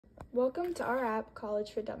Welcome to our app,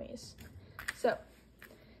 College for Dummies. So,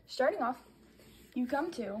 starting off, you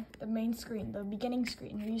come to the main screen, the beginning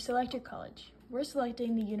screen, where you select your college. We're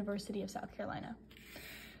selecting the University of South Carolina.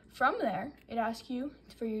 From there, it asks you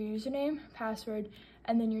for your username, password,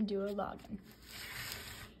 and then your Duo login.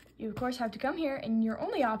 You, of course, have to come here, and your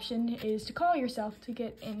only option is to call yourself to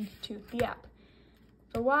get into the app.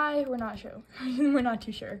 For why, we're not sure. We're not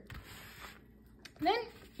too sure. Then,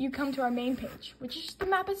 you come to our main page, which is the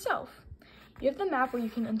map itself. You have the map where you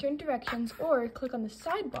can enter in directions or click on the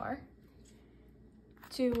sidebar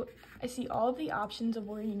to see all of the options of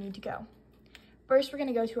where you need to go. First, we're going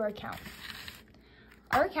to go to our account.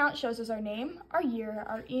 Our account shows us our name, our year,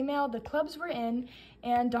 our email, the clubs we're in,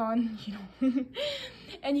 and and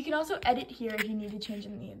you can also edit here if you need to change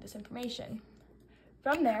any of this information.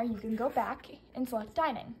 From there, you can go back and select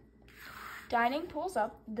dining. Dining pulls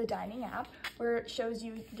up the dining app where it shows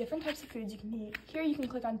you different types of foods you can eat. Here you can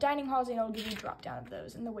click on dining halls and it'll give you a drop down of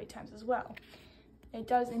those and the wait times as well. It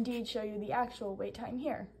does indeed show you the actual wait time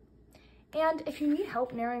here. And if you need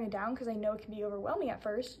help narrowing it down, because I know it can be overwhelming at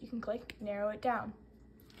first, you can click narrow it down.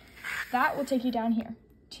 That will take you down here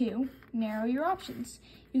to narrow your options.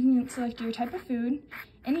 You can select your type of food,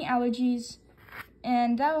 any allergies,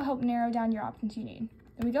 and that will help narrow down your options you need.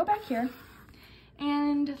 Then we go back here,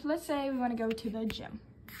 and let's say we want to go to the gym.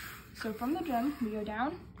 So from the gym, we go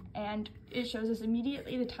down, and it shows us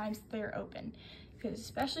immediately the times that they're open, because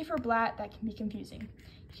especially for Blatt, that can be confusing.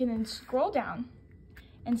 You can then scroll down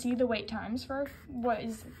and see the wait times for what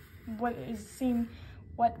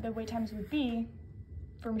the wait times would be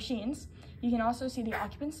for machines. You can also see the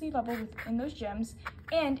occupancy level within those gyms,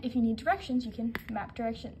 and if you need directions, you can map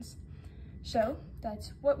directions. So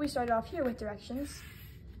that's what we started off here with directions,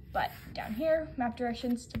 but down here, map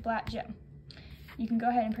directions to Blatt Gym. You can go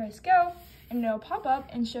ahead and press go, and it'll pop up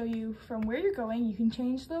and show you from where you're going. You can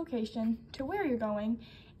change the location to where you're going,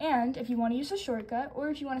 and if you want to use a shortcut, or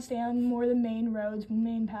if you want to stay on more of the main roads,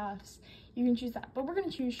 main paths, you can choose that. But we're going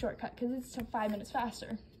to choose shortcut because it's 5 minutes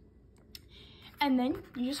faster. And then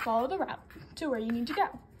you just follow the route to where you need to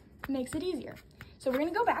go. It makes it easier. So we're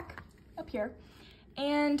gonna go back up here,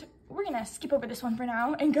 and we're gonna skip over this one for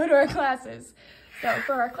now and go to our classes. So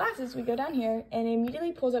for our classes, we go down here and it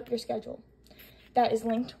immediately pulls up your schedule that is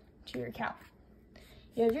linked to your account.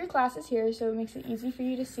 You have your classes here, so it makes it easy for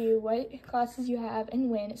you to see what classes you have and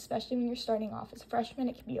when, especially when you're starting off as a freshman.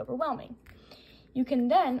 It can be overwhelming. You can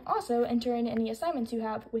then also enter in any assignments you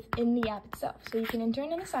have within the app itself. So you can enter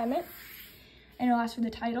in an assignment, and it'll ask for the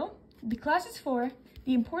title, the class it's for,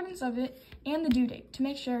 the importance of it, and the due date to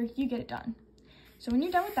make sure you get it done. So when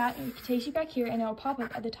you're done with that, it takes you back here and it'll pop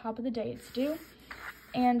up at the top of the day it's due.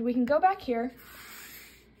 And we can go back here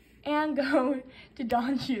and go to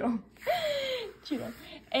Don Cheadle.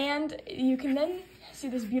 And you can then see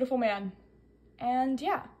this beautiful man. And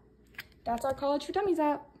yeah, that's our College for Dummies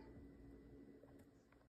app.